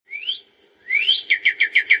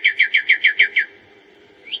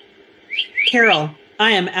Carol,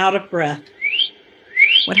 I am out of breath.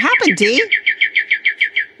 What happened, Dee?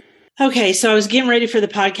 Okay, so I was getting ready for the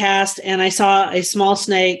podcast and I saw a small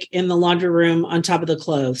snake in the laundry room on top of the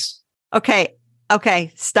clothes. Okay.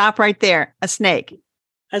 Stop right there. A snake.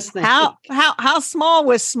 A snake. How small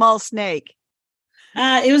was small snake?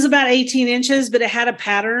 It was about 18 inches, but it had a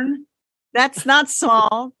pattern. That's not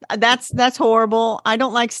small. That's horrible. I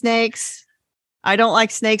don't like snakes. I don't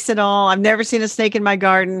like snakes at all. I've never seen a snake in my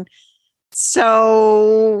garden.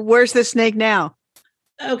 So where's the snake now?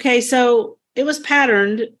 Okay, so it was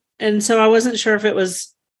patterned. And so I wasn't sure if it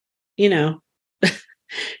was, if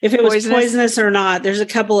it was poisonous or not.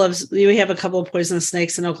 We have a couple of poisonous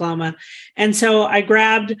snakes in Oklahoma. And so I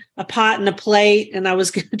grabbed a pot and a plate and I was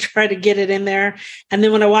going to try to get it in there. And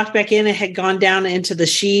then when I walked back in, it had gone down into the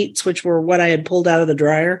sheets, which were what I had pulled out of the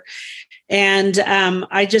dryer. And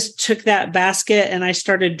I just took that basket and I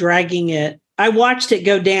started dragging it. I watched it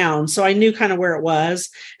go down, so I knew kind of where it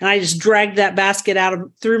was. And I just dragged that basket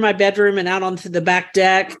through my bedroom and out onto the back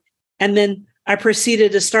deck. And then I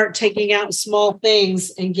proceeded to start taking out small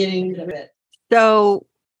things and getting rid of it. So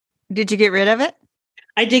did you get rid of it?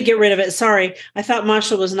 I did get rid of it. Sorry. I thought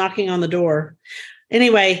Masha was knocking on the door.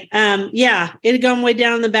 Anyway, it had gone way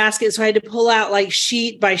down in the basket. So I had to pull out like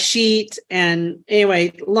sheet by sheet. And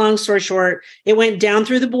anyway, long story short, it went down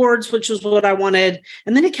through the boards, which was what I wanted.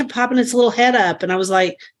 And then it kept popping its little head up. And I was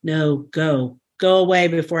like, no, go away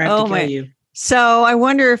before I have to kill you. So I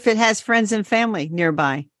wonder if it has friends and family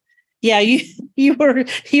nearby. Yeah, you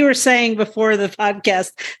were saying before the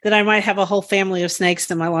podcast that I might have a whole family of snakes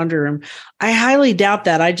in my laundry room. I highly doubt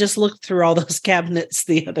that. I just looked through all those cabinets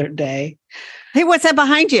the other day. Hey, what's that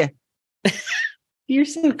behind you? You're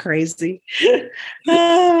so crazy.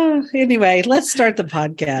 Anyway, let's start the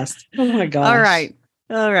podcast. Oh my gosh.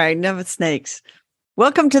 All right. Enough of snakes.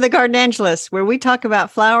 Welcome to the Garden Angelus, where we talk about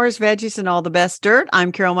flowers, veggies, and all the best dirt.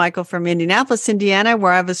 I'm Carol Michael from Indianapolis, Indiana,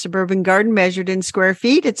 where I have a suburban garden measured in square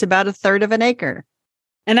feet. It's about a third of an acre.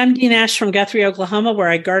 And I'm Dean Ash from Guthrie, Oklahoma, where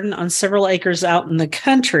I garden on several acres out in the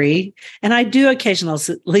country. And I do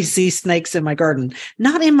occasionally see snakes in my garden.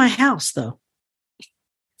 Not in my house, though.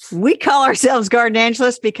 We call ourselves Garden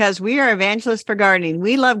Angelus because we are evangelists for gardening.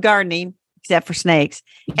 We love gardening, except for snakes,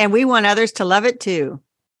 and we want others to love it too.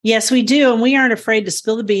 Yes, we do. And we aren't afraid to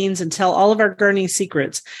spill the beans and tell all of our gardening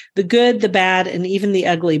secrets, the good, the bad, and even the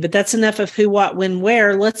ugly. But that's enough of who, what, when,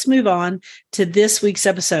 where. Let's move on to this week's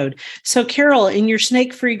episode. So, Carol, in your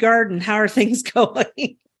snake-free garden, how are things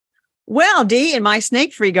going? Well, Dee, in my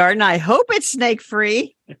snake-free garden, I hope it's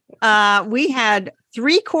snake-free. We had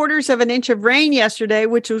 3/4 of an inch of rain yesterday,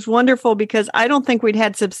 which was wonderful because I don't think we'd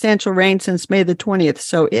had substantial rain since May the 20th.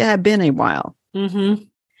 So it had been a while. Mm-hmm.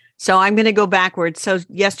 So I'm going to go backwards. So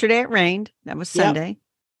yesterday it rained. That was Sunday. Yep.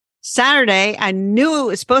 Saturday, I knew it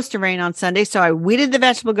was supposed to rain on Sunday. So I weeded the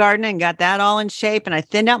vegetable garden and got that all in shape. And I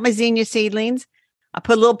thinned out my zinnia seedlings. I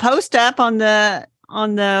put a little post up on the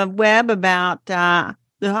web about the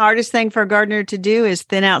hardest thing for a gardener to do is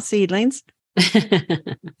thin out seedlings.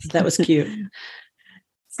 That was cute.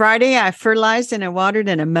 Friday, I fertilized and I watered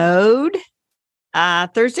and I mowed.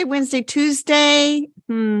 Thursday, Wednesday, Tuesday.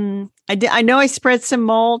 I know I spread some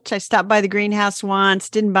mulch. I stopped by the greenhouse once,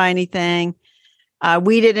 didn't buy anything.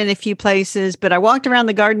 Weeded in a few places, but I walked around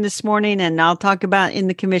the garden this morning and I'll talk about in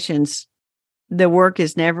the commissions. The work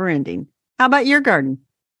is never ending. How about your garden?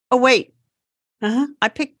 Oh, wait. I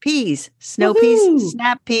picked peas, snow peas,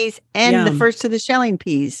 snap peas, and the first of the shelling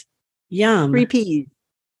peas. Yum. 3 peas.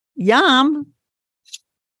 Yum.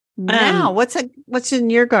 Now, what's in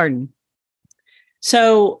your garden?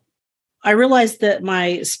 So I realized that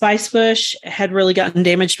my spice bush had really gotten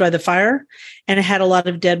damaged by the fire and it had a lot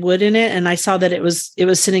of dead wood in it. And I saw that it was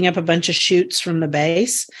sending up a bunch of shoots from the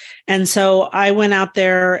base. And so I went out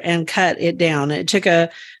there and cut it down. It took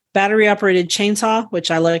a battery operated chainsaw,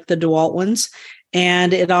 which I like the DeWalt ones.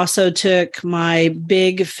 And it also took my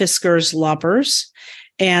big Fiskars loppers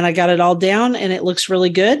and I got it all down and it looks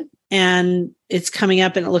really good. And it's coming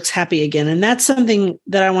up and it looks happy again. And that's something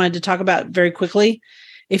that I wanted to talk about very quickly.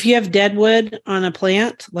 If you have dead wood on a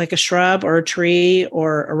plant, like a shrub or a tree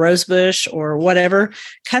or a rose bush or whatever,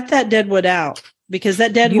 cut that dead wood out because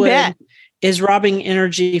that dead wood is robbing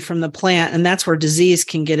energy from the plant. And that's where disease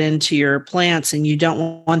can get into your plants and you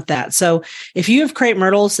don't want that. So if you have crepe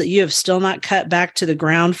myrtles that you have still not cut back to the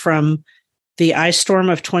ground from the ice storm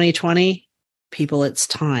of 2020, people, it's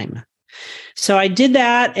time. So I did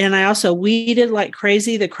that. And I also weeded like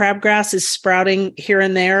crazy. The crabgrass is sprouting here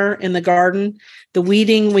and there in the garden. The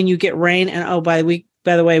weeding when you get rain. And by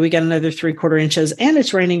the way, we got another 3/4 inches and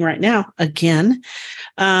it's raining right now again.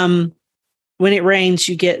 when it rains,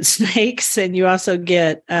 you get snakes and you also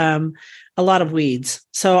get a lot of weeds.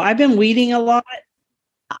 So I've been weeding a lot.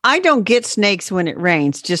 I don't get snakes when it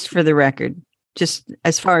rains, just for the record, just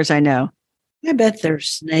as far as I know. I bet there's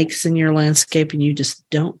snakes in your landscape and you just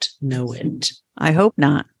don't know it. I hope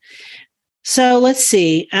not. So let's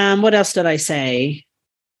see. What else did I say?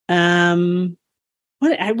 I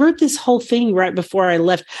wrote this whole thing right before I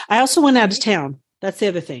left. I also went out of town. That's the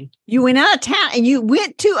other thing. You went out of town and you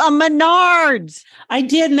went to a Menards. I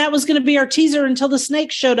did, and that was going to be our teaser until the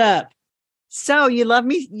snake showed up. So you love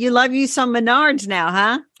me. You love you some Menards now,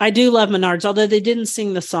 huh? I do love Menards, although they didn't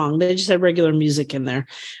sing the song. They just had regular music in there.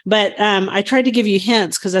 But I tried to give you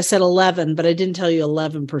hints because I said 11, but I didn't tell you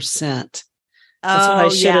 11%. That's what I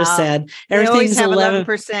should have said. Everything's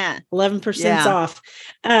 11%. 11% off.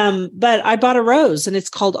 But I bought a rose, and it's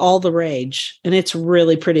called All the Rage, and it's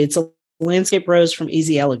really pretty. It's a landscape rose from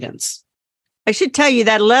Easy Elegance. I should tell you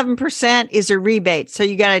that 11% is a rebate. So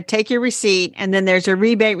you got to take your receipt, and then there's a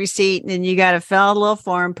rebate receipt, and then you got to fill out a little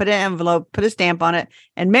form, put an envelope, put a stamp on it,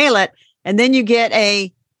 and mail it. And then you get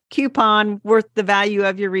a coupon worth the value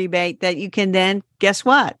of your rebate that you can then, guess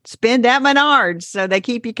what? Spend at Menards. So they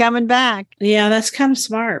keep you coming back. Yeah, that's kind of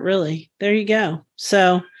smart, really. There you go.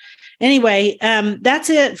 So anyway,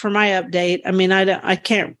 that's it for my update. I mean, I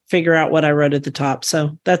can't figure out what I wrote at the top.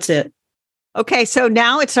 So that's it. Okay, so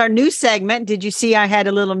now it's our new segment. Did you see I had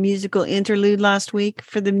a little musical interlude last week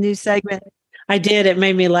for the new segment? I did. It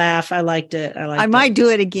made me laugh. I liked it. I might do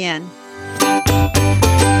it again.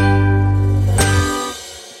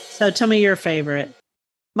 So tell me your favorite.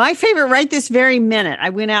 My favorite right this very minute, I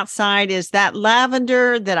went outside, is that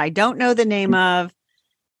lavender that I don't know the name of,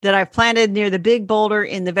 that I've planted near the big boulder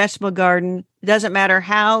in the vegetable garden. It doesn't matter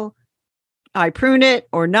how I prune it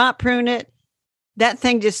or not prune it. That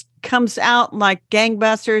thing just comes out like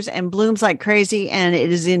gangbusters and blooms like crazy. And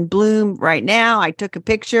it is in bloom right now. I took a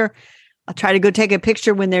picture. I'll try to go take a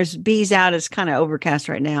picture when there's bees out. It's kind of overcast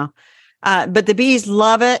right now. But the bees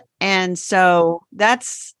love it. And so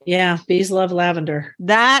bees love lavender.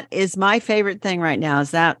 That is my favorite thing right now,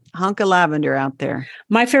 is that hunk of lavender out there.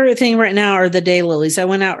 My favorite thing right now are the daylilies. I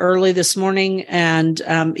went out early this morning and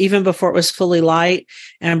even before it was fully light,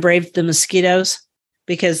 and braved the mosquitoes,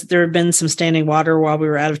 because there had been some standing water while we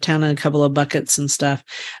were out of town in a couple of buckets and stuff.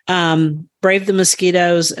 Braved the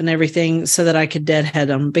mosquitoes and everything so that I could deadhead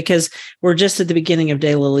them, because we're just at the beginning of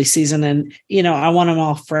daylily season. And, I want them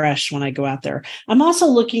all fresh when I go out there. I'm also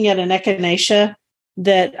looking at an echinacea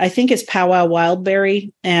that I think is powwow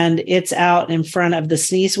wildberry, and it's out in front of the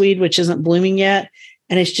sneezeweed, which isn't blooming yet.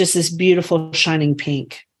 And it's just this beautiful shining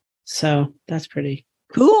pink. So that's pretty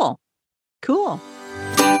cool.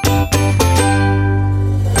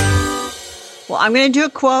 Well, I'm going to do a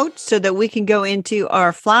quote so that we can go into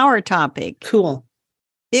our flower topic. Cool.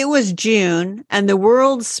 It was June and the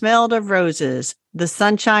world smelled of roses. The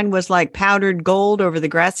sunshine was like powdered gold over the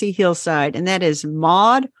grassy hillside. And that is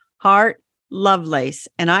Maud Hart Lovelace.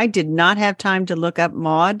 And I did not have time to look up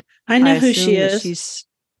Maud. I know who she is.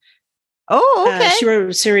 Oh, okay. She wrote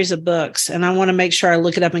a series of books, and I want to make sure I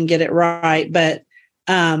look it up and get it right. But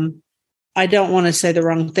I don't want to say the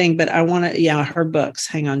wrong thing, but I want to, her books.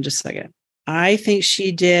 Hang on just a second. I think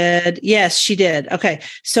she did. Yes, she did. Okay.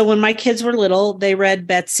 So when my kids were little, they read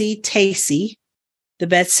Betsy Tacy, the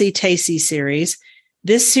Betsy Tacy series.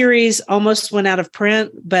 This series almost went out of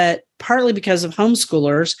print, but partly because of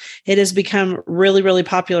homeschoolers, it has become really, really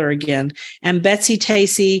popular again. And Betsy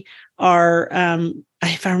Tacy are,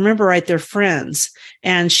 if I remember right, they're friends.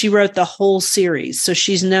 And she wrote the whole series. So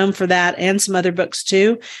she's known for that and some other books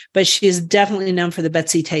too, but she is definitely known for the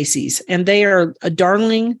Betsy Tacys. And they are a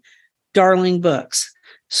darling books.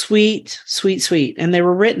 Sweet. And they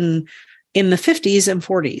were written in the 50s and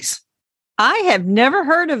 40s. I have never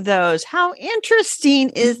heard of those. How interesting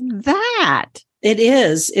is that? It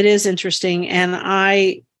is interesting. And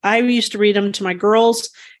I used to read them to my girls,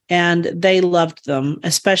 and they loved them,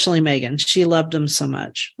 especially Megan. She loved them so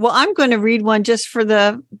much. Well, I'm going to read one just for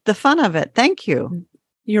the fun of it. Thank you.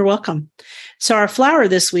 You're welcome. So our flower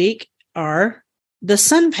this week are the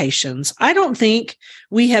sun patiens. I don't think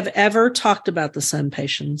we have ever talked about the sun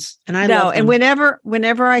patiens. And I love them. And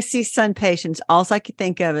whenever I see sun patiens, all I can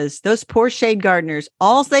think of is those poor shade gardeners.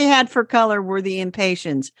 All they had for color were the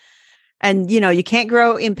impatiens. And, you can't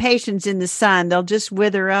grow impatiens in the sun. They'll just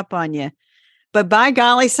wither up on you. But by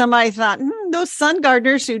golly, somebody thought, those sun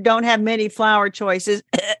gardeners who don't have many flower choices,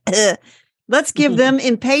 let's give them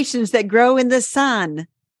impatiens that grow in the sun.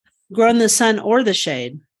 Grow in the sun or the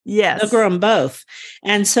shade. Yes. They'll grow them both.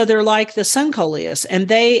 And so they're like the sun coleus. And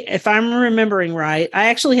they, if I'm remembering right, I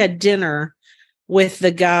actually had dinner with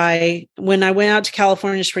the guy when I went out to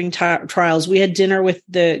California Spring Trials. We had dinner with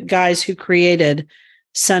the guys who created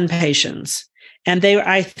Sun Patience. And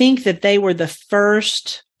I think that they were the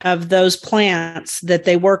first of those plants that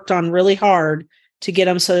they worked on really hard to get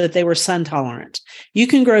them so that they were sun tolerant. You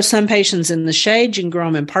can grow Sun Patience in the shade, you can grow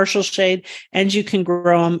them in partial shade, and you can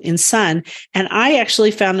grow them in sun. And I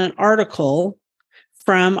actually found an article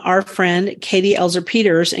from our friend Katie Elzer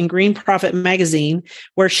Peters in Green Prophet magazine,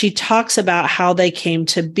 where she talks about how they came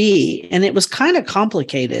to be. And it was kind of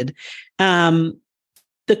complicated. The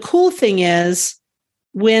cool thing is,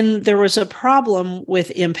 when there was a problem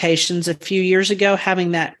with impatiens a few years ago,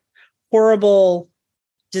 having that horrible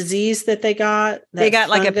disease that they got like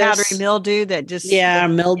a powdery mildew that just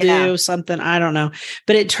mildew something, I don't know,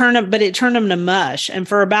 but it turned them to mush, and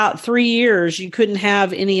for about 3 years you couldn't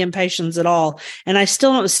have any impatiens at all, and I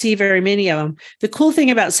still don't see very many of them. The cool thing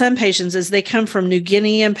about Sun Patience is they come from New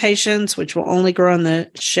Guinea impatiens, which will only grow in the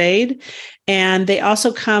shade, and they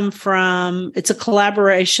also come from, it's a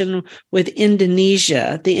collaboration with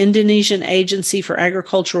Indonesia, the Indonesian Agency for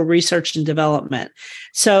Agricultural Research and Development.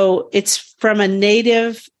 So it's from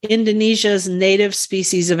Indonesia's native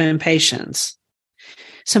species of impatiens.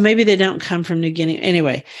 So maybe they don't come from New Guinea.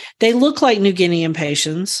 Anyway, they look like New Guinea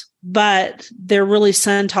impatiens, but they're really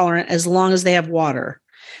sun tolerant as long as they have water.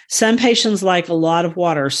 Sun Patience like a lot of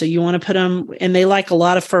water, so you want to put them, and they like a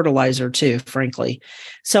lot of fertilizer too, frankly.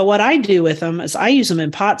 So what I do with them is I use them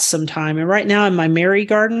in pots sometime. And right now in my Mary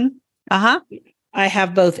garden, I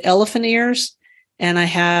have both elephant ears and I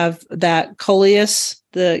have that coleus,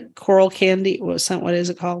 the coral candy. What is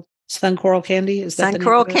it called? Sun coral candy? Is that sun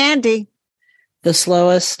coral candy? The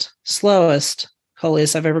slowest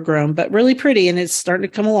coleus I've ever grown, but really pretty, and it's starting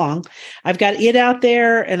to come along. I've got it out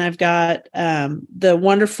there, and I've got the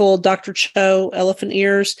wonderful Dr. Cho elephant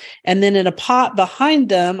ears, and then in a pot behind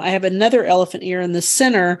them, I have another elephant ear in the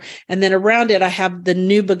center, and then around it, I have the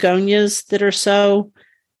new begonias that are so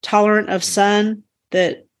tolerant of sun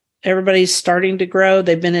that everybody's starting to grow.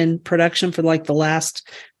 They've been in production for like the last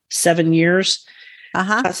 7 years.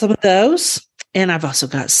 Got some of those. And I've also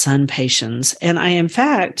got Sun Patience. And I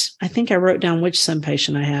think I wrote down which Sun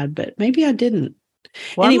Patient I had, but maybe I didn't.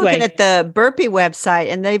 Well, anyway, I'm looking at the Burpee website,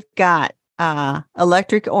 and they've got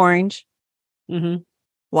electric orange,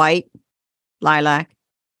 white, lilac,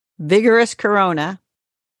 vigorous corona,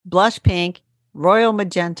 blush pink, royal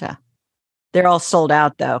magenta. They're all sold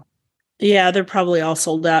out, though. Yeah, they're probably all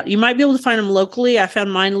sold out. You might be able to find them locally. I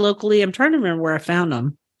found mine locally. I'm trying to remember where I found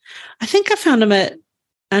them. I think I found them at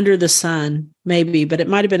Under the Sun, maybe, but it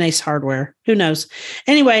might have been Ace Hardware. Who knows?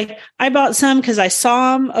 Anyway, I bought some because I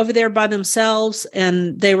saw them over there by themselves,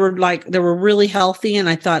 and they were really healthy. And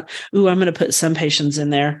I thought, ooh, I'm going to put Sun Patience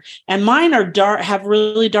in there. And mine are dark, have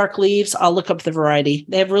really dark leaves. I'll look up the variety.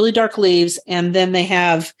 They have really dark leaves, and then they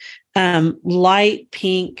have light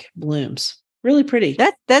pink blooms. Really pretty.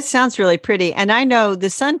 That sounds really pretty. And I know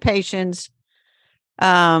the Sun Patience,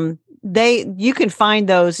 you can find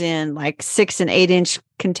those in like 6 and 8 inch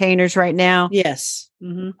containers right now. Yes.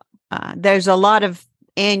 There's a lot of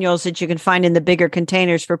annuals that you can find in the bigger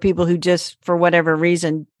containers for people who just, for whatever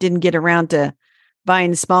reason, didn't get around to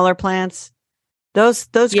buying smaller plants. Those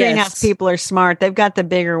greenhouse people are smart. They've got the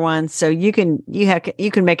bigger ones, so you can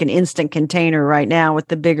make an instant container right now with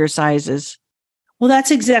the bigger sizes. Well,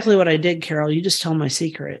 that's exactly what I did, Carol. You just told my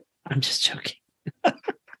secret. I'm just joking.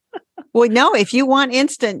 Well, no, if you want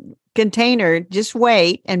instant container, just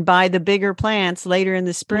wait and buy the bigger plants later in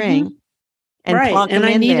the spring. And plunk them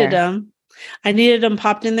in there. I needed them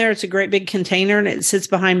popped in there. It's a great big container, and it sits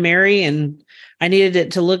behind Mary, and I needed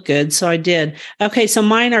it to look good, so I did. Okay, so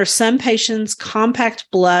mine are Sun Patience Compact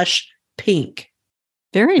Blush Pink.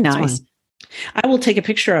 Very nice. I will take a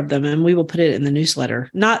picture of them, and we will put it in the newsletter.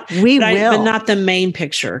 But not the main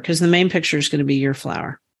picture, because the main picture is going to be your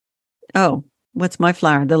flower. Oh, what's my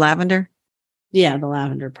flower? The lavender? Yeah, the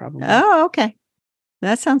lavender probably. Oh, okay.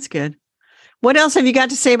 That sounds good. What else have you got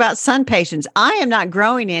to say about Sun Patience? I am not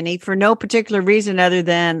growing any for no particular reason other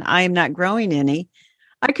than I am not growing any.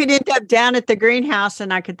 I could end up down at the greenhouse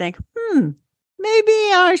and I could think, maybe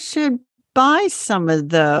I should buy some of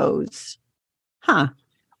those.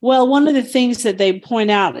 Well, one of the things that they point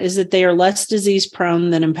out is that they are less disease prone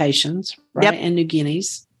than impatiens, right? Yep. And New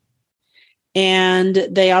Guineas. And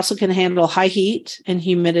they also can handle high heat and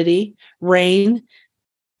humidity, rain,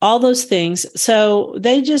 all those things. So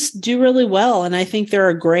they just do really well. And I think they're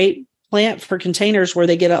a great plant for containers where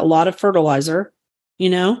they get a lot of fertilizer,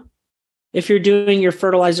 if you're doing your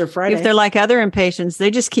fertilizer Friday. If they're like other impatiens, they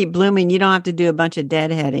just keep blooming. You don't have to do a bunch of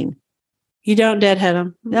deadheading. You don't deadhead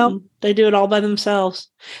them. Nope. They do it all by themselves.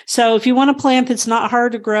 So if you want a plant that's not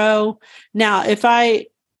hard to grow, now if I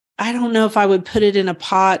don't know if I would put it in a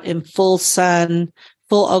pot in full sun,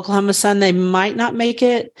 full Oklahoma sun, they might not make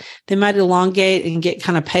it. They might elongate and get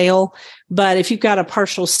kind of pale. But if you've got a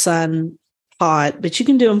partial sun pot, but you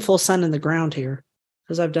can do them full sun in the ground here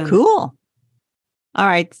because I've done it. Cool. All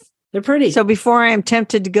right. They're pretty. So before I am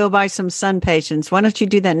tempted to go buy some sun patience, why don't you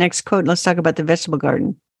do that next quote? And let's talk about the vegetable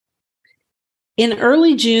garden. In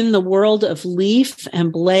early June, the world of leaf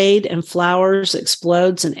and blade and flowers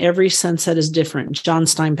explodes, and every sunset is different. John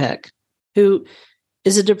Steinbeck, who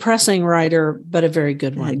is a depressing writer, but a very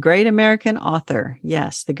good one. A great American author.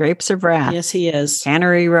 Yes. The Grapes of Wrath. Yes, he is.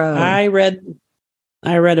 Cannery Road. Did I read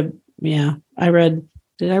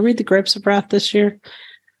The Grapes of Wrath this year?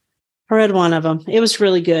 I read one of them. It was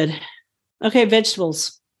really good. Okay,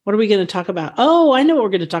 vegetables. What are we going to talk about? Oh, I know what we're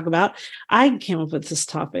going to talk about. I came up with this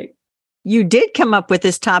topic. You did come up with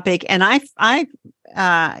this topic, and I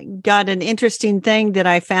got an interesting thing that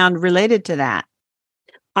I found related to that.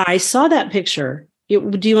 I saw that picture.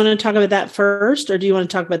 Do you want to talk about that first, or do you want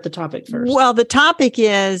to talk about the topic first? Well, the topic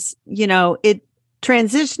is, it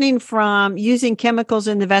transitioning from using chemicals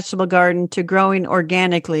in the vegetable garden to growing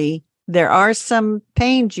organically. There are some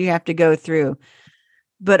pains you have to go through.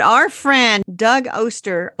 But our friend Doug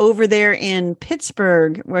Oster over there in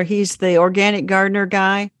Pittsburgh, where he's the organic gardener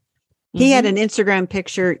guy, he had an Instagram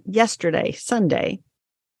picture yesterday, Sunday,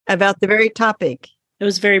 about the very topic. It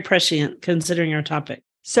was very prescient considering our topic.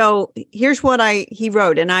 So here's what he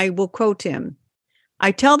wrote, and I will quote him.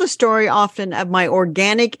 I tell the story often of my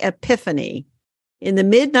organic epiphany. In the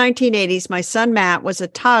mid-1980s, my son Matt was a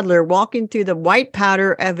toddler walking through the white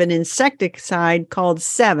powder of an insecticide called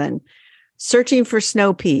Sevin, searching for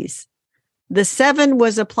snow peas. The Sevin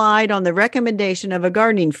was applied on the recommendation of a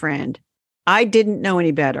gardening friend. I didn't know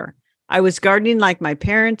any better. I was gardening like my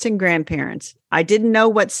parents and grandparents. I didn't know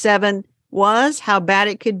what Sevin was, how bad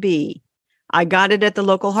it could be. I got it at the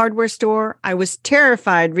local hardware store. I was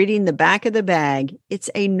terrified reading the back of the bag. It's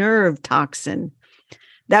a nerve toxin.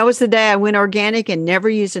 That was the day I went organic and never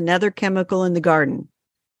used another chemical in the garden.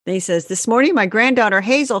 Then he says, this morning, my granddaughter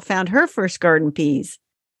Hazel found her first garden peas.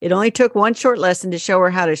 It only took one short lesson to show her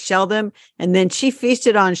how to shell them, and then she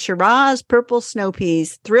feasted on Shiraz purple snow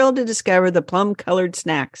peas, thrilled to discover the plum-colored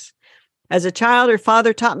snacks. As a child, her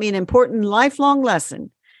father taught me an important lifelong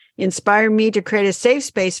lesson, inspired me to create a safe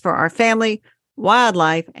space for our family,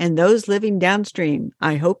 wildlife, and those living downstream.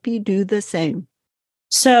 I hope you do the same.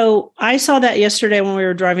 So I saw that yesterday when we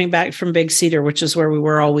were driving back from Big Cedar, which is where we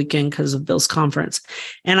were all weekend because of Bill's conference.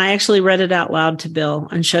 And I actually read it out loud to Bill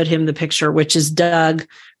and showed him the picture, which is Doug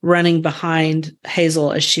running behind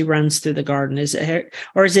Hazel as she runs through the garden. Is it her,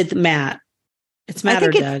 or is it Matt? It's Matt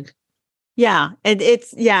or Doug. Yeah. And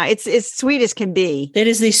it's sweet as can be. It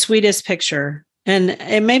is the sweetest picture. And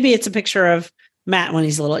maybe it's a picture of Matt when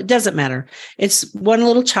he's little. It doesn't matter. It's one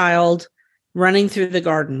little child running through the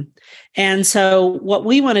garden. And so what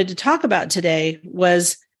we wanted to talk about today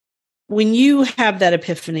was when you have that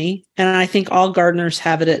epiphany, and I think all gardeners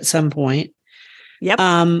have it at some point. Yep.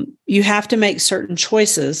 You have to make certain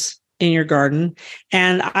choices in your garden.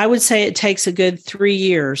 And I would say it takes a good 3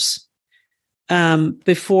 years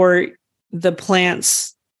before the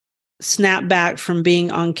plants snap back from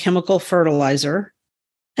being on chemical fertilizer.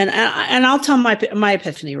 And I'll tell my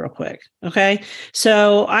epiphany real quick. Okay.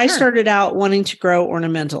 So I started out wanting to grow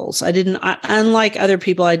ornamentals. Unlike other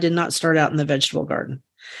people, I did not start out in the vegetable garden.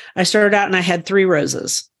 I started out and I had 3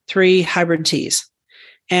 roses, 3 hybrid teas.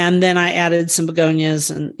 And then I added some begonias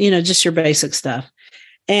and, just your basic stuff.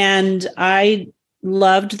 And I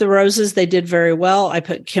loved the roses. They did very well. I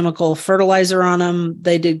put chemical fertilizer on them.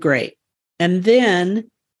 They did great. And then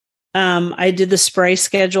I did the spray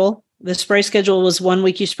schedule. The spray schedule was 1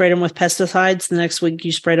 week you sprayed them with pesticides. The next week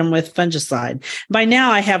you sprayed them with fungicide. By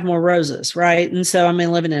now I have more roses, right? And so I'm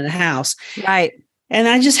living in a house. Right. And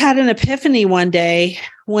I just had an epiphany one day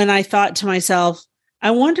when I thought to myself, I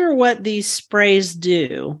wonder what these sprays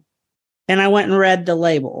do. And I went and read the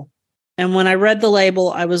label. And when I read the label,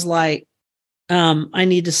 I was like, I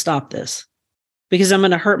need to stop this because I'm going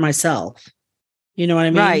to hurt myself. You know what I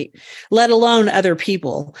mean? Right. Let alone other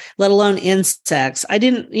people, let alone insects. I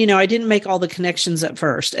didn't make all the connections at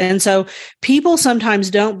first. And so people sometimes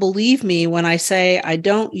don't believe me when I say I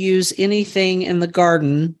don't use anything in the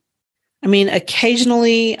garden. I mean,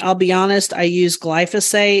 occasionally, I'll be honest, I use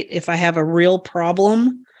glyphosate if I have a real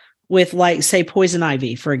problem with, like, say, poison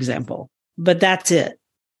ivy, for example. But that's it.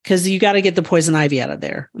 Because you got to get the poison ivy out of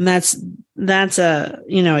there. And that's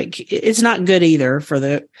it's not good either for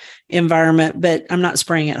the environment, but I'm not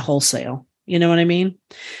spraying it wholesale. You know what I mean?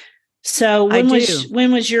 So I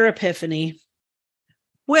when was your epiphany?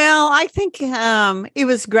 Well, I think it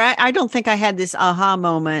was I don't think I had this aha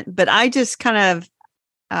moment, but I just kind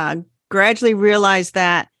of gradually realized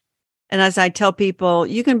that. And as I tell people,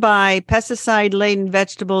 you can buy pesticide laden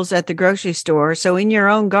vegetables at the grocery store. So in your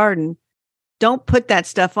own garden, don't put that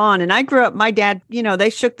stuff on. And I grew up, my dad, they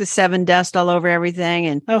shook the 7 dust all over everything.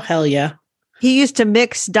 And Oh, hell yeah. he used to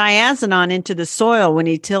mix diazinon into the soil when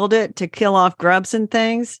he tilled it to kill off grubs and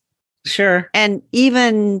things. Sure. And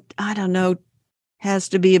even, I don't know, has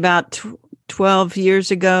to be about 12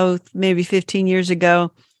 years ago, maybe 15 years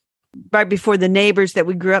ago, right before the neighbors that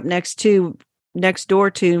we grew up next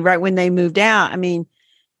door to, right when they moved out. I mean,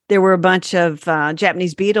 there were a bunch of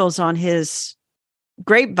Japanese beetles on his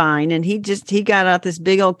grapevine, and he got out this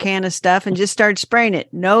big old can of stuff and just started spraying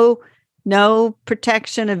it. No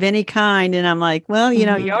protection of any kind. And I'm like, well,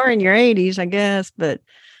 you're in your 80s, I guess, but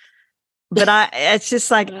it's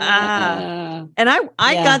just like, and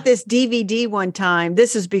I got this DVD one time.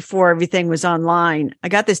 This is before everything was online. I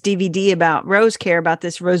got this DVD about Rose Care, about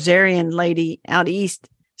this Rosarian lady out east,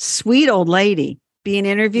 sweet old lady being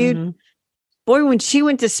interviewed. Mm-hmm. Boy, when she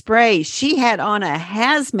went to spray, she had on a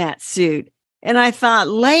hazmat suit. And I thought,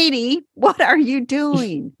 lady, what are you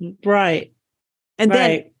doing? Right. And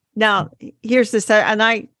then now here's this, and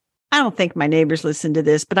I don't think my neighbors listen to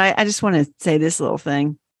this, but I just want to say this little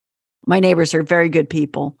thing. My neighbors are very good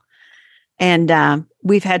people. And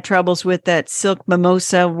we've had troubles with that silk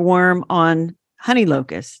mimosa worm on honey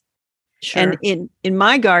locust. Sure. And in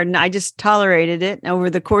my garden, I just tolerated it. And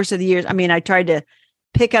over the course of the years, I mean, I tried to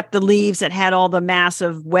pick up the leaves that had all the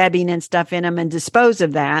massive webbing and stuff in them and dispose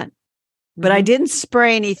of that. But I didn't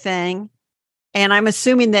spray anything. And I'm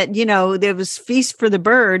assuming that, there was feast for the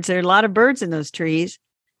birds. There are a lot of birds in those trees.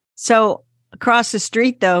 So across the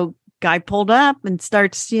street, though, guy pulled up and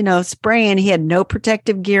starts, spraying. He had no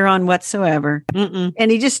protective gear on whatsoever. Mm-mm.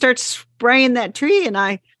 And he just starts spraying that tree.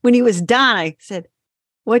 And when he was done, I said,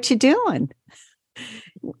 what you doing?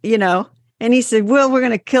 And he said, well, we're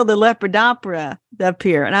going to kill the Lepidoptera up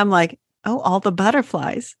here. And I'm like, oh, all the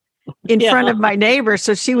butterflies in front of my neighbor.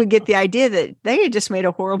 So she would get the idea that they had just made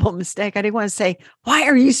a horrible mistake. I didn't want to say, why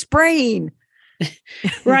are you spraying?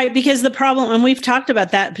 Right. Because the problem, and we've talked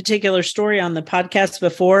about that particular story on the podcast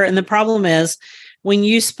before. And the problem is when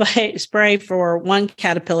you spray for one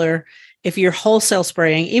caterpillar, if you're wholesale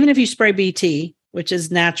spraying, even if you spray BT, which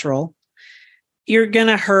is natural, you're going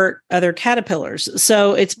to hurt other caterpillars.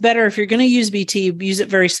 So it's better if you're going to use BT, use it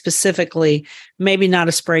very specifically, maybe not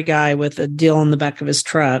a spray guy with a deal in the back of his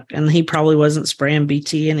truck. And he probably wasn't spraying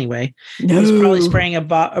BT anyway. No. He was probably spraying a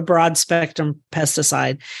broad spectrum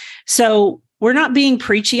pesticide. So we're not being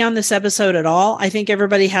preachy on this episode at all. I think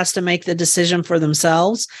everybody has to make the decision for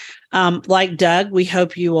themselves. Like Doug, we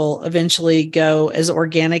hope you will eventually go as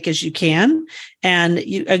organic as you can. And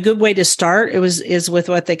a good way to start is with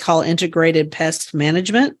what they call integrated pest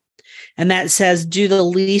management. And that says, do the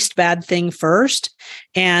least bad thing first.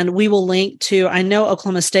 And we will link to, I know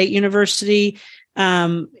Oklahoma State University,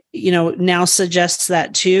 now suggests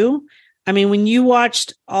that too. I mean, when you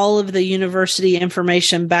watched all of the university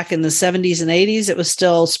information back in the 70s and 80s, it was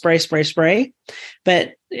still spray, spray, spray.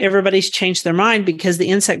 But everybody's changed their mind because the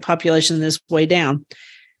insect population is way down.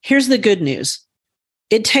 Here's the good news.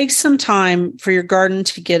 It takes some time for your garden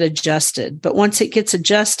to get adjusted. But once it gets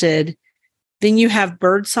adjusted, then you have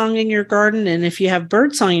birdsong in your garden. And if you have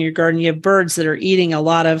birdsong in your garden, you have birds that are eating a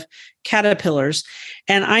lot of caterpillars.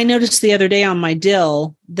 And I noticed the other day on my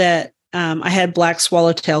dill that I had black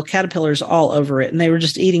swallowtail caterpillars all over it, and they were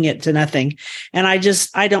just eating it to nothing. And I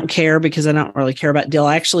don't care because I don't really care about dill.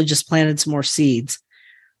 I actually just planted some more seeds.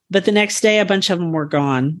 But the next day, a bunch of them were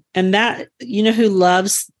gone. And that, who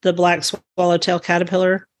loves the black swallowtail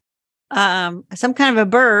caterpillar? Some kind of a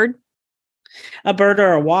bird. A bird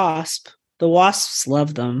or a wasp. The wasps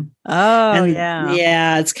love them. Oh, and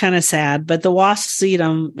yeah, it's kind of sad, but the wasps eat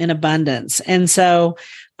them in abundance. And so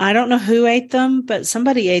I don't know who ate them, but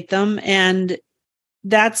somebody ate them. And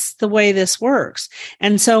that's the way this works.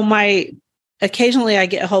 And so occasionally I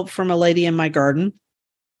get help from a lady in my garden.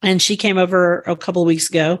 And she came over a couple of weeks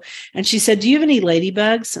ago and she said, do you have any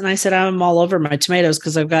ladybugs? And I said, I'm all over my tomatoes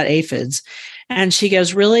because I've got aphids. And she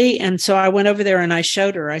goes, really? And so I went over there and I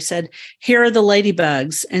showed her. I said, here are the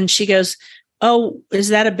ladybugs. And she goes, oh, is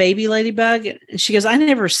that a baby ladybug? And she goes, I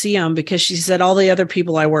never see them because she said all the other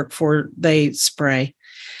people I work for, they spray.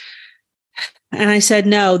 And I said,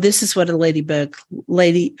 no, this is what a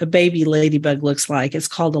baby ladybug looks like. It's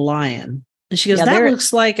called a lion. And she goes, that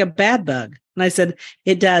looks like a bad bug. And I said,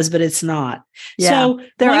 it does, but it's not. Yeah, so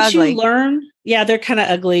they're once ugly. You learn, they're kind of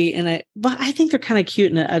ugly but I think they're kind of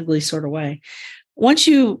cute in an ugly sort of way. Once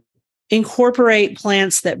you incorporate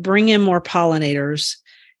plants that bring in more pollinators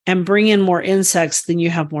and bring in more insects, then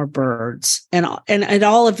you have more birds. And it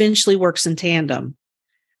all eventually works in tandem.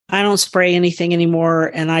 I don't spray anything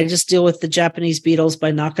anymore, and I just deal with the Japanese beetles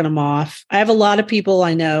by knocking them off. I have a lot of people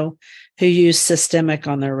I know who use systemic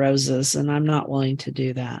on their roses, and I'm not willing to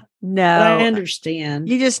do that. No, but I understand.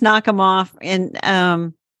 You just knock them off. And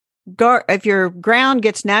if your ground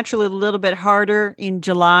gets naturally a little bit harder in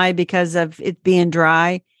July because of it being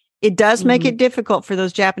dry, it does make it difficult for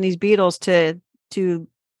those Japanese beetles to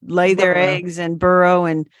lay their eggs and burrow,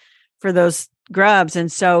 and for those grubs.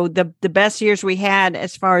 And so the best years we had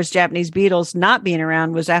as far as Japanese beetles not being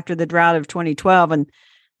around was after the drought of 2012, and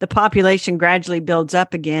the population gradually builds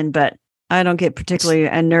up again, but I don't get particularly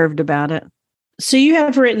unnerved about it. So you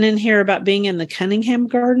have written in here about being in the Cunningham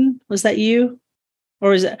garden. Was that you?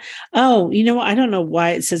 Or is it? Oh, you know what? I don't know why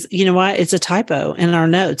it says, you know what? It's a typo in our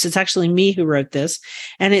notes. It's actually me who wrote this.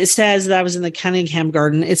 And it says that I was in the Cunningham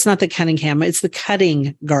garden. It's not the Cunningham. It's the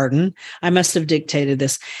Cutting garden. I must have dictated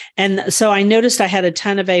this. And so I noticed I had a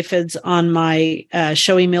ton of aphids on my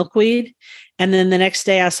showy milkweed. And then the next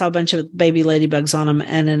day I saw a bunch of baby ladybugs on them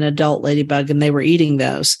and an adult ladybug, and they were eating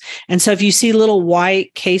those. And so if you see little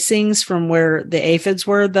white casings from where the aphids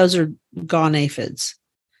were, those are gone aphids.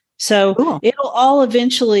 So cool. It'll all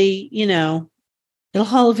eventually do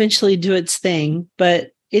its thing,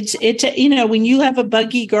 but it's when you have a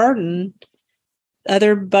buggy garden,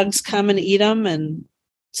 other bugs come and eat them and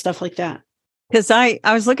stuff like that. Because I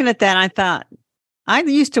was looking at that and I thought, I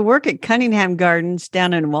used to work at Cunningham Gardens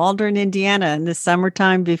down in Waldron, Indiana in the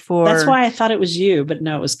summertime before. That's why I thought it was you, but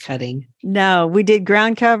no, it was Cutting. No, we did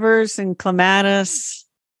ground covers and clematis,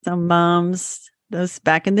 some mums, those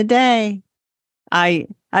back in the day.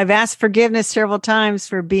 I've asked forgiveness several times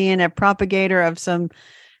for being a propagator of some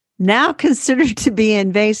now considered to be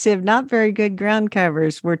invasive, not very good ground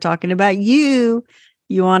covers. We're talking about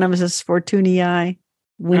Euonymus fortunii,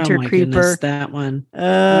 winter creeper. Goodness, that one.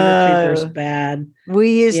 Winter creeper's bad.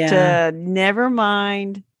 We used to, never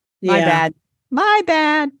mind. My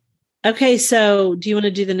bad. Okay, so do you want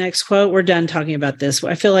to do the next quote? We're done talking about this.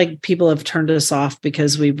 I feel like people have turned us off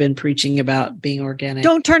because we've been preaching about being organic.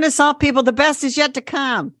 Don't turn us off, people. The best is yet to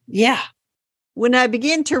come. Yeah. When I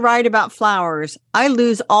begin to write about flowers, I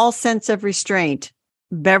lose all sense of restraint.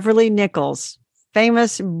 Beverly Nichols,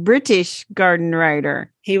 famous British garden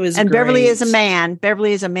writer. He was And great. Beverly is a man.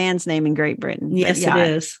 Beverly is a man's name in Great Britain. Yes, it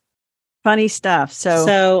is. Funny stuff.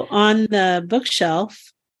 So on the bookshelf.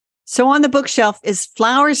 So on the bookshelf is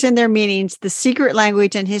Flowers and Their Meanings, The Secret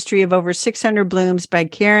Language and History of Over 600 Blooms by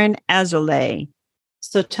Karen Azoulay.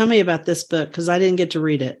 So tell me about this book, because I didn't get to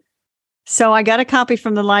read it. So I got a copy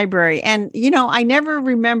from the library, and I never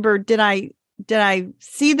remember, did I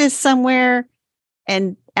see this somewhere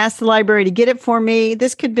and ask the library to get it for me?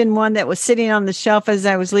 This could have been one that was sitting on the shelf as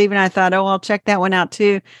I was leaving. I thought, I'll check that one out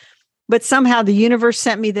too. But somehow the universe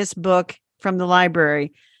sent me this book from the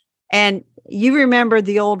library. And you remember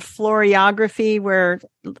the old florography where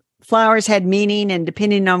flowers had meaning, and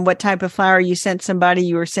depending on what type of flower you sent somebody,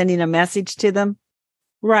 you were sending a message to them?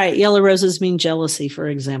 Right. Yellow roses mean jealousy, for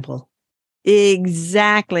example.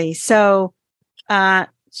 Exactly. So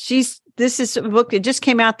this is a book that just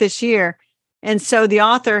came out this year. And so the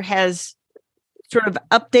author has sort of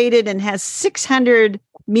updated and has 600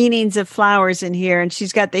 meanings of flowers in here. And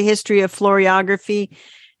she's got the history of florography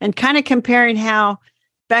and kind of comparing how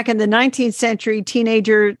back in the 19th century,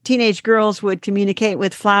 teenage girls would communicate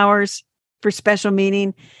with flowers for special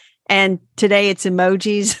meaning. And today it's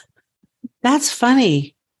emojis. That's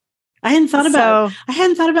funny. I hadn't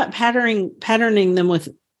thought about patterning them with,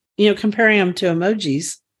 comparing them to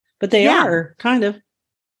emojis, but they are kind of.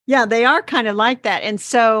 Yeah, they are kind of like that. And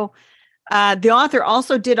so the author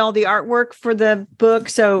also did all the artwork for the book.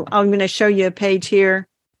 So I'm going to show you a page here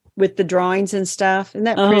with the drawings and stuff. Isn't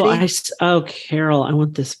that pretty? Carol, I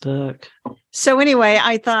want this book. So anyway,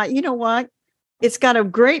 I thought, you know what? It's got a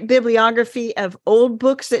great bibliography of old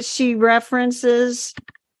books that she references,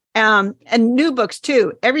 and new books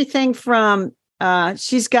too. Everything from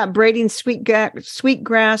she's got Braiding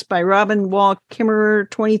Sweetgrass by Robin Wall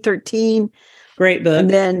Kimmerer, 2013. Great book. And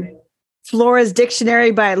then Flora's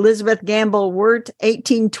Dictionary by Elizabeth Gamble Wirt,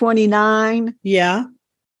 1829. Yeah.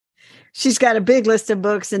 She's got a big list of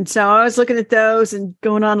books. And so I was looking at those and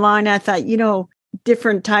going online. I thought,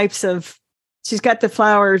 different types of, she's got the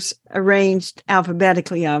flowers arranged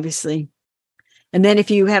alphabetically, obviously. And then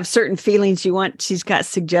if you have certain feelings you want, she's got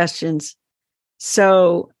suggestions.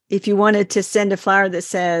 So if you wanted to send a flower that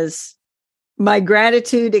says, my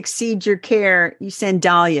gratitude exceeds your care, you send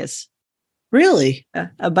dahlias. Really?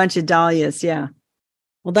 A bunch of dahlias. Yeah.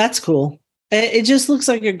 Well, that's cool. It just looks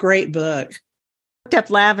like a great book. Looked up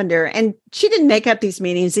lavender, and she didn't make up these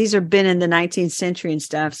meanings. These are been in the 19th century and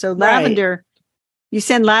stuff. So lavender, you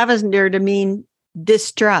send lavender to mean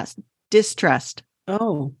distrust.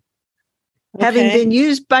 Oh. Okay. Having been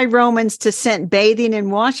used by Romans to scent bathing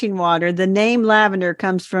and washing water, the name lavender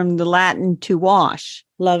comes from the Latin to wash.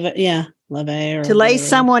 Love it. Yeah. Lave. To lay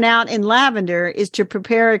someone out in lavender is to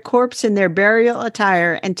prepare a corpse in their burial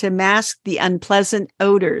attire and to mask the unpleasant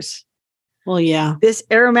odors. Well, yeah. This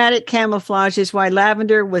aromatic camouflage is why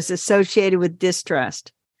lavender was associated with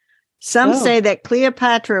distrust. Some say that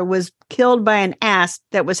Cleopatra was killed by an asp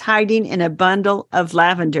that was hiding in a bundle of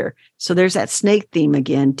lavender. So there's that snake theme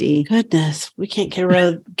again, Dee. Goodness, we can't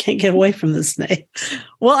get away from the snake.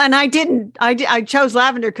 Well, and I chose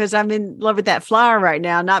lavender because I'm in love with that flower right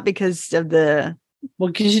now, not because of the.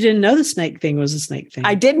 Well, because you didn't know the snake thing was a snake thing.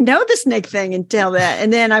 I didn't know the snake thing until that,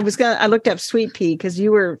 and then I looked up sweet pea because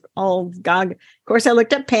you were all gaga. Of course, I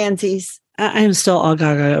looked up pansies. I am still all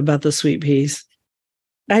gaga about the sweet peas.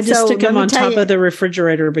 I just stuck them on top of the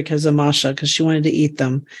refrigerator because of Masha, because she wanted to eat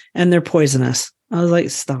them, and they're poisonous. I was like,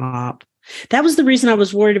 stop. That was the reason I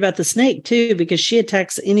was worried about the snake, too, because she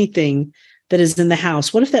attacks anything that is in the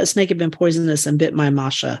house. What if that snake had been poisonous and bit my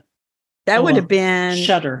Masha? That would have been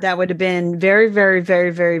shudder. That would have been very, very,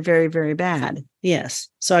 very, very, very, very bad. Yes.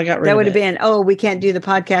 So I got rid of it. That would have been, we can't do the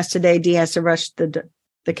podcast today. Dee has to rush the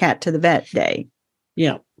cat to the vet day.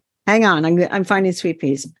 Yeah. Hang on. I'm finding sweet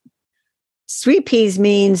peas. Sweet peas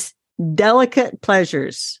means delicate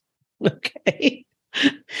pleasures. Okay.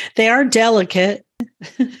 They are delicate.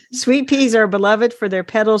 Sweet peas are beloved for their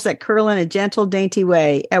petals that curl in a gentle, dainty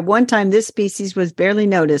way. At one time, this species was barely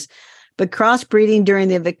noticed, but crossbreeding during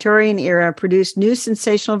the Victorian era produced new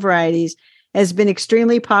sensational varieties and has been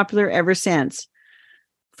extremely popular ever since.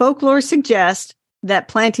 Folklore suggests that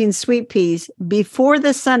planting sweet peas before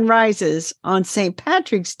the sun rises on St.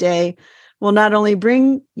 Patrick's Day will not only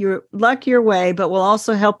bring your luck your way, but will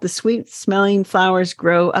also help the sweet-smelling flowers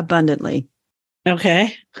grow abundantly.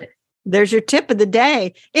 Okay. There's your tip of the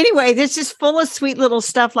day. Anyway, this is full of sweet little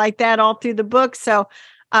stuff like that all through the book. So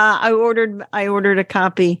I ordered a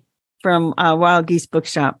copy from Wild Geese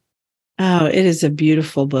Bookshop. Oh, it is a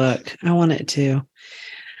beautiful book. I want it too.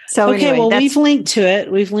 So okay, anyway, we've linked to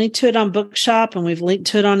it. We've linked to it on Bookshop and we've linked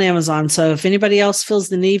to it on Amazon. So if anybody else feels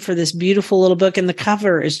the need for this beautiful little book, and the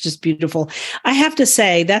cover is just beautiful. I have to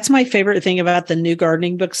say, that's my favorite thing about the new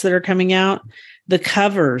gardening books that are coming out. The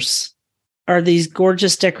covers are these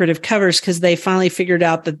gorgeous decorative covers because they finally figured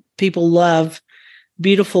out that people love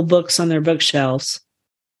beautiful books on their bookshelves.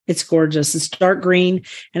 It's gorgeous. It's dark green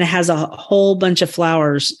and it has a whole bunch of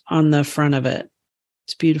flowers on the front of it.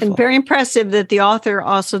 It's beautiful. And very impressive that the author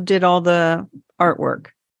also did all the artwork.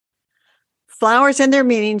 Flowers and Their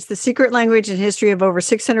Meanings, The Secret Language and History of Over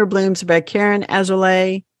 600 Blooms by Karen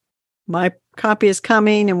Azoulay. My copy is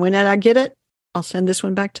coming, and when I get it, I'll send this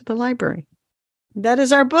one back to the library. That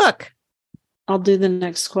is our book. I'll do the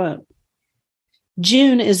next quote.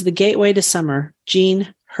 June is the gateway to summer.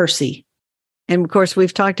 Jean Hersey. And of course,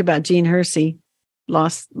 we've talked about Jean Hersey,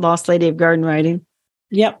 Lost Lady of Garden Writing.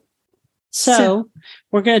 Yep. So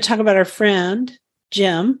we're going to talk about our friend,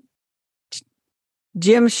 Jim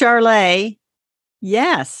Charlet.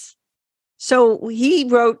 Yes. So he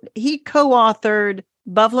co-authored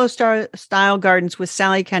Buffalo Style Gardens with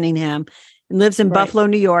Sally Cunningham and lives in Buffalo,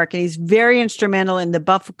 New York. And he's very instrumental in the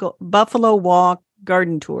Buffalo Walk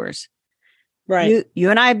garden tours. Right. You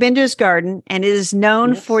and I have been to his garden, and it is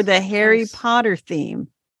known for the Harry Potter theme.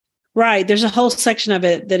 Right. There's a whole section of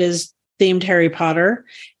it that is themed Harry Potter.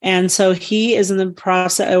 And so he is in the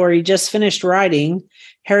process, or he just finished writing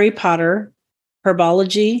Harry Potter,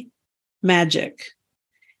 Herbology, Magic.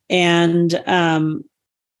 And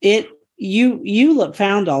you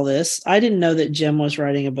found all this. I didn't know that Jim was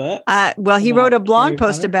writing a book. Well, he wrote a blog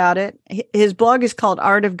post about it. His blog is called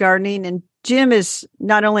Art of Gardening, and Jim is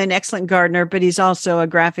not only an excellent gardener, but he's also a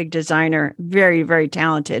graphic designer. Very, very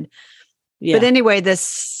talented. Yeah. But anyway, the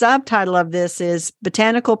subtitle of this is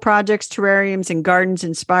Botanical Projects, Terrariums, and Gardens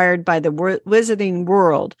Inspired by the Wizarding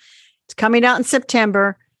World. It's coming out in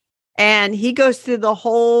September. And he goes through the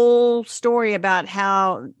whole story about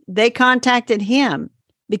how they contacted him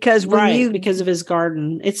because because of his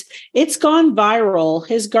garden. It's gone viral.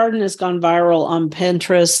 His garden has gone viral on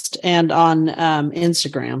Pinterest and on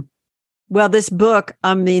Instagram. Well, this book,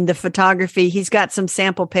 the photography, he's got some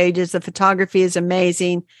sample pages. The photography is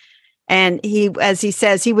amazing. And as he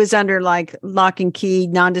says, he was under like lock and key,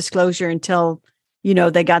 non-disclosure until,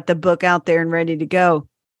 they got the book out there and ready to go.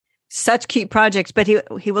 Such cute projects. But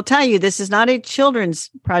he will tell you, this is not a children's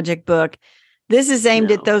project book. This is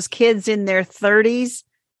aimed at those kids in their 30s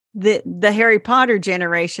the Harry Potter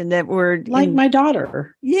generation that were like my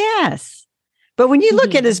daughter. Yes. But when you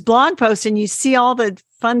look at Mhm. his blog post and you see all the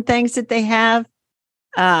fun things that they have,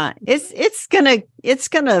 it's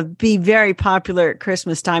gonna be very popular at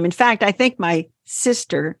Christmas time. In fact, I think my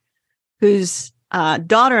sister, whose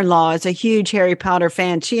daughter-in-law is a huge Harry Potter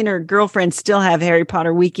fan, she and her girlfriend still have Harry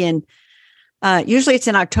Potter weekend. Usually it's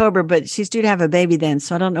in October, but she's due to have a baby then,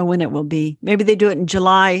 so I don't know when it will be. Maybe they do it in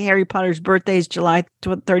July. Harry Potter's birthday is July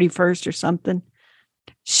 31st or something.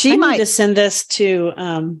 I need to send this to,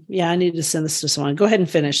 I need to send this to someone. Go ahead and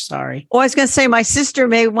finish. Sorry. Well, I was going to say my sister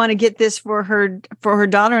may want to get this for her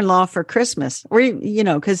daughter-in-law for Christmas, or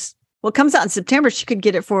because it comes out in September, she could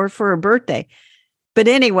get it for her birthday. But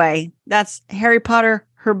anyway, that's Harry Potter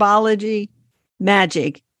Herbology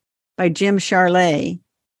Magic by Jim Charlet,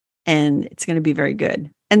 and it's going to be very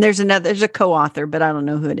good. And there's a co-author, but I don't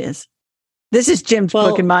know who it is. This is Jim's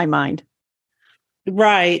book in my mind,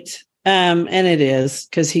 right? And it is,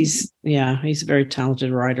 because he's a very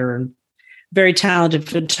talented writer and very talented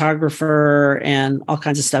photographer and all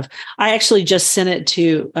kinds of stuff. I actually just sent it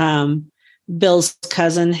to Bill's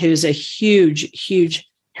cousin, who's a huge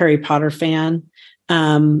Harry Potter fan.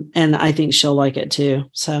 And I think she'll like it too.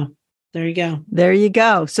 So there you go. There you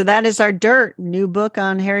go. So that is our Dirt new book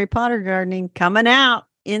on Harry Potter gardening coming out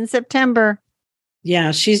in September.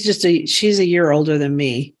 Yeah, she's a year older than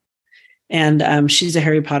me. And she's a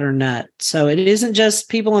Harry Potter nut. So it isn't just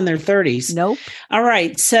people in their 30s. Nope. All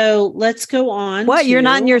right. So let's go on. What? You're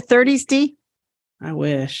not in your 30s, Dee? I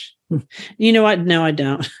wish. You know what? No, I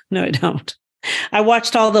don't. No, I don't. I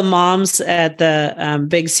watched all the moms at the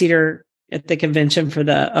Big Cedar at the convention for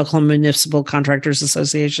the Oklahoma Municipal Contractors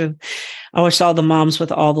Association. I watched all the moms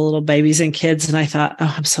with all the little babies and kids. And I thought,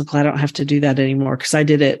 oh, I'm so glad I don't have to do that anymore, because I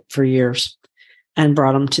did it for years and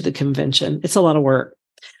brought them to the convention. It's a lot of work.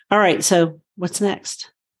 All right. So what's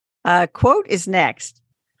next? Quote is next.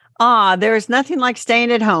 There is nothing like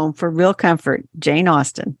staying at home for real comfort. Jane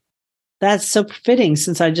Austen. That's so fitting,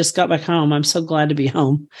 since I just got back home. I'm so glad to be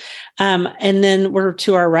home. And then we're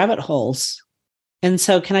to our rabbit holes. And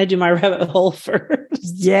so can I do my rabbit hole first?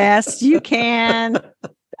 Yes, you can.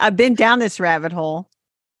 I've been down this rabbit hole.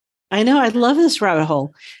 I know. I love this rabbit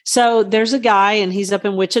hole. So there's a guy, and he's up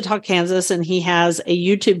in Wichita, Kansas, and he has a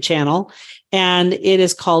YouTube channel, and it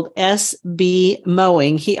is called SB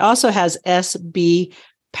Mowing. He also has SB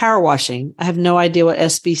Power Washing. I have no idea what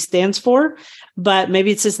SB stands for, but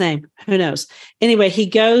maybe it's his name. Who knows? Anyway,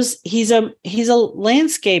 he's a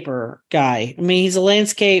landscaper guy. I mean, he's a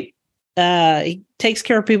landscape. He takes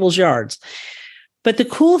care of people's yards. But the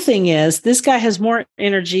cool thing is, this guy has more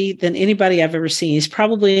energy than anybody I've ever seen. He's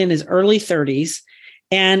probably in his early 30s,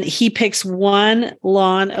 and he picks one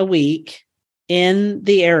lawn a week in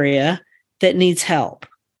the area that needs help.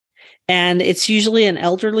 And it's usually an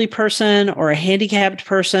elderly person or a handicapped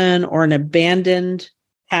person or an abandoned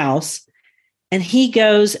house. And he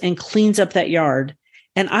goes and cleans up that yard.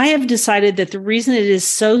 And I have decided that the reason it is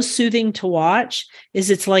so soothing to watch is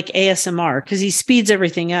it's like ASMR, because he speeds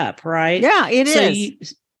everything up, right? Yeah, it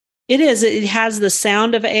is. It is. It has the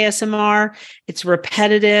sound of ASMR. It's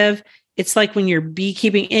repetitive. It's like when you're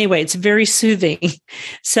beekeeping. Anyway, it's very soothing.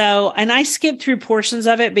 So, and I skipped through portions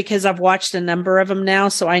of it because I've watched a number of them now,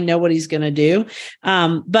 so I know what he's going to do.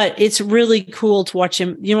 But it's really cool to watch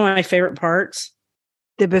him. You know, my favorite parts?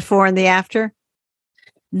 The before and the after?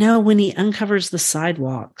 No, when he uncovers the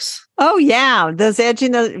sidewalks. Oh, yeah. Those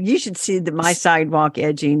edging, you should see my sidewalk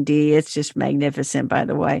edging, Dee. It's just magnificent, by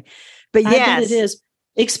the way. But yes. I bet it is.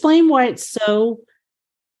 Explain why it's so...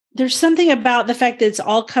 There's something about the fact that it's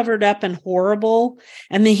all covered up and horrible.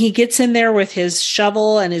 And then he gets in there with his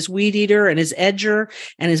shovel and his weed eater and his edger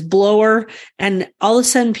and his blower. And all of a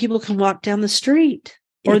sudden people can walk down the street,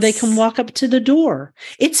 or they can walk up to the door.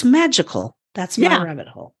 It's magical. That's my rabbit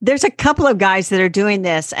hole. There's a couple of guys that are doing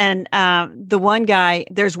this. And the one guy,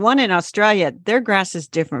 there's one in Australia. Their grass is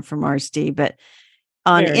different from ours, Steve, but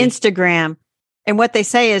on Instagram. And what they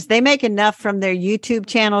say is they make enough from their YouTube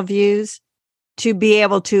channel views to be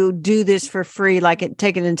able to do this for free, like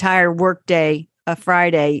take an entire work day, a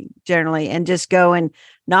Friday generally, and just go and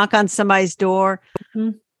knock on somebody's door.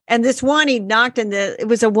 Mm-hmm. And this one, he knocked it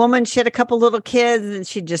was a woman. She had a couple little kids, and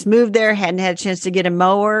she just moved there, hadn't had a chance to get a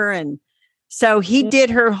mower. And so he did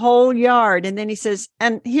her whole yard. And then he says,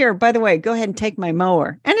 and here, by the way, go ahead and take my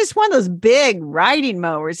mower. And it's one of those big riding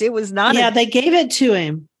mowers. It was not. Yeah, they gave it to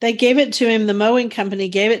him. They gave it to him. The mower company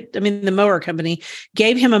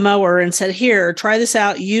gave him a mower and said, here, try this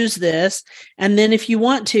out, use this. And then if you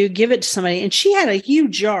want to, give it to somebody. And she had a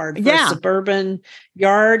huge yard for a suburban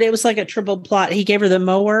yard. It was like a triple plot. He gave her the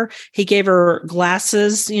mower. He gave her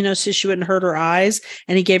glasses, so she wouldn't hurt her eyes.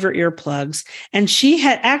 And he gave her earplugs. And she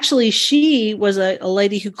was a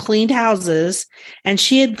lady who cleaned houses, and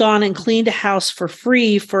she had gone and cleaned a house for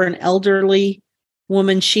free for an elderly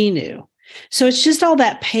woman she knew. So it's just all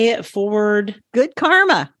that pay it forward. Good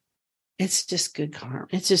karma. It's just good karma.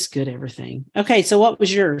 It's just good everything. Okay. So what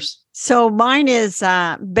was yours? So mine is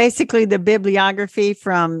basically the bibliography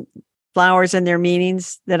from Flowers and Their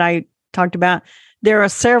Meanings that I talked about. There are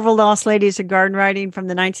several lost ladies of garden writing from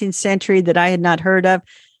the 19th century that I had not heard of.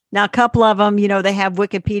 Now, a couple of them, they have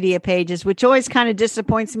Wikipedia pages, which always kind of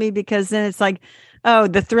disappoints me because then it's like, oh,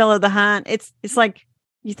 the thrill of the hunt. It's like,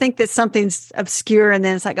 you think that something's obscure and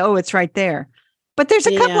then it's like, oh, it's right there. But there's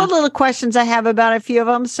a couple of little questions I have about a few of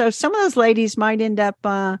them. So some of those ladies might end up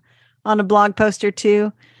on a blog post or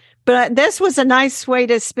two. But this was a nice way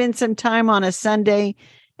to spend some time on a Sunday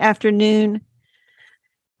afternoon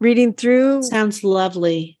reading through. Sounds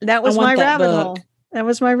lovely. That was my rabbit hole. That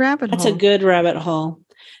was my rabbit hole. That's a good rabbit hole.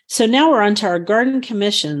 So now we're on to our garden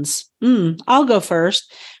commissions. I'll go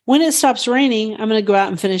first. When it stops raining, I'm going to go out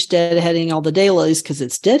and finish deadheading all the daylilies because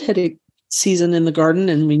it's deadheading season in the garden.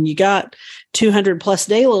 And when you got 200 plus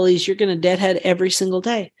daylilies, you're going to deadhead every single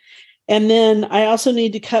day. And then I also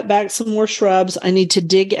need to cut back some more shrubs. I need to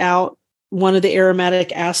dig out one of the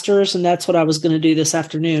aromatic asters, and that's what I was going to do this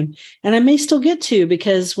afternoon. And I may still get to,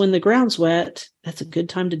 because when the ground's wet, that's a good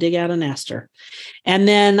time to dig out an aster. And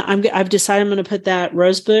then I've decided I'm going to put that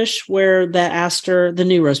rose bush where that aster, the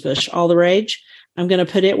new rose bush, all the rage, I'm going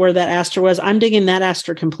to put it where that aster was. I'm digging that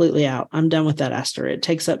aster completely out. I'm done with that aster. It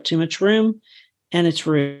takes up too much room and it's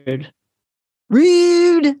rude.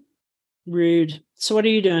 Rude. So what are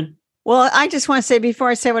you doing? Well, I just want to say before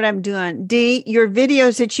I say what I'm doing, Dee, your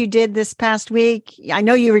videos that you did this past week, I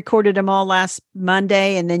know you recorded them all last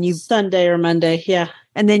Monday and then Sunday or Monday. Yeah.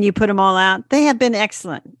 And then you put them all out. They have been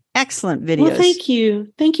excellent videos. Well, thank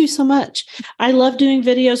you. Thank you so much. I love doing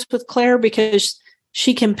videos with Claire because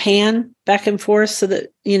she can pan back and forth so that,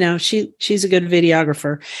 she's a good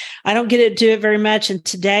videographer. I don't get to do it very much. And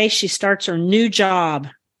today she starts her new job.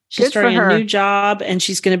 She's starting a new job, and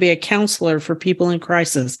she's going to be a counselor for people in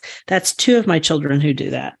crisis. That's 2 of my children who do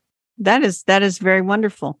that. That is very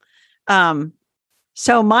wonderful.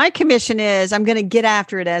 So my commission is, I'm going to get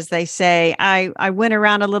after it, as they say. I went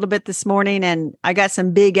around a little bit this morning and I got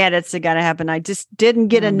some big edits that got to happen. I just didn't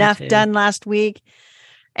get enough done last week.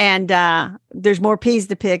 And there's more peas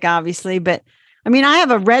to pick, obviously. But I mean, I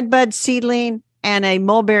have a redbud seedling and a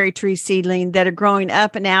mulberry tree seedling that are growing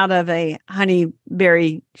up and out of a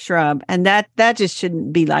honeyberry shrub. And that just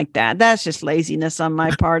shouldn't be like that. That's just laziness on my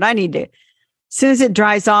part. I need to, as soon as it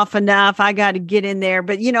dries off enough, I got to get in there.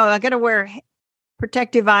 But, I got to wear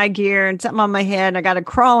protective eye gear and something on my head. I got to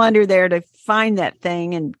crawl under there to find that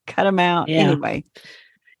thing and cut them out. Yeah. Anyway.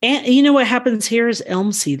 And you know what happens here is elm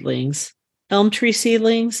tree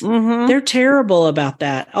seedlings. Mm-hmm. They're terrible about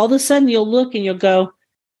that. All of a sudden you'll look and you'll go,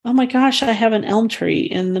 oh my gosh, I have an elm tree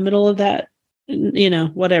in the middle of that,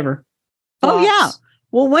 whatever. Oh, yeah.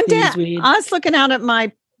 Well, one day I was looking out at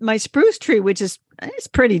my spruce tree, which is, it's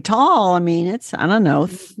pretty tall. I mean, it's, I don't know,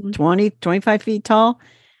 20, 25 feet tall.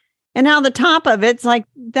 And now the top of it's like,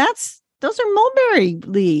 those are mulberry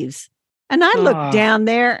leaves. And I looked down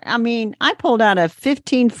there. I mean, I pulled out a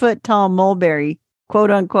 15-foot tall mulberry, quote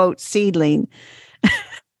unquote, seedling.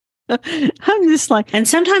 I'm just like, and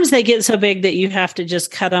sometimes they get so big that you have to just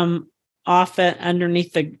cut them off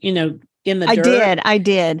underneath the, in the dirt. I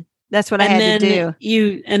did. That's what I had to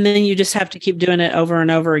do. And then you just have to keep doing it over and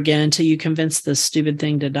over again until you convince this stupid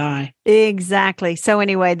thing to die. Exactly. So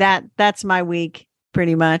anyway, that's my week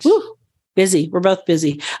pretty much. Woo, busy. We're both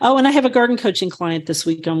busy. Oh, and I have a garden coaching client this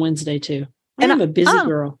week on Wednesday too. I'm a busy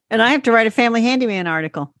girl. And I have to write a family handyman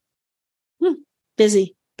article.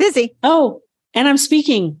 Busy. Oh, and I'm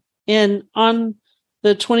speaking on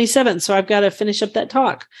the 27th. So I've got to finish up that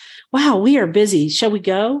talk. Wow, we are busy. Shall we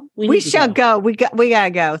go? We shall go. We got to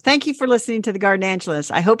go. Thank you for listening to the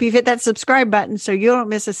Gardenangelist. I hope you've hit that subscribe button so you don't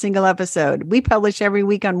miss a single episode. We publish every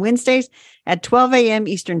week on Wednesdays at 12 a.m.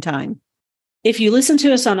 Eastern Time. If you listen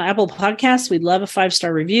to us on Apple Podcasts, we'd love a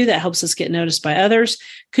 5-star review. That helps us get noticed by others.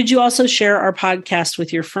 Could you also share our podcast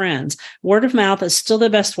with your friends? Word of mouth is still the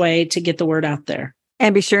best way to get the word out there.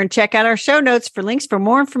 And be sure and check out our show notes for links for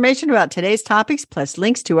more information about today's topics, plus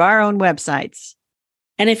links to our own websites.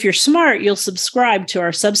 And if you're smart, you'll subscribe to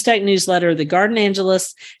our Substack newsletter, The Garden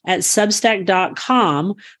Angelist, at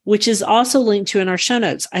substack.com, which is also linked to in our show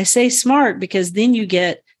notes. I say smart because then you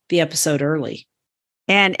get the episode early.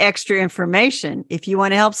 And extra information. If you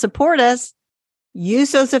want to help support us,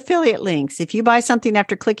 use those affiliate links. If you buy something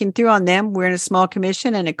after clicking through on them, we're in a small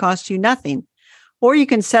commission and it costs you nothing. Or you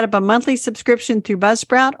can set up a monthly subscription through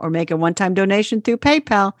Buzzsprout or make a one-time donation through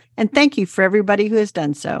PayPal. And thank you for everybody who has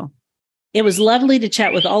done so. It was lovely to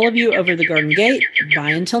chat with all of you over the Garden Gate.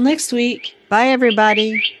 Bye until next week. Bye,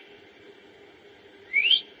 everybody.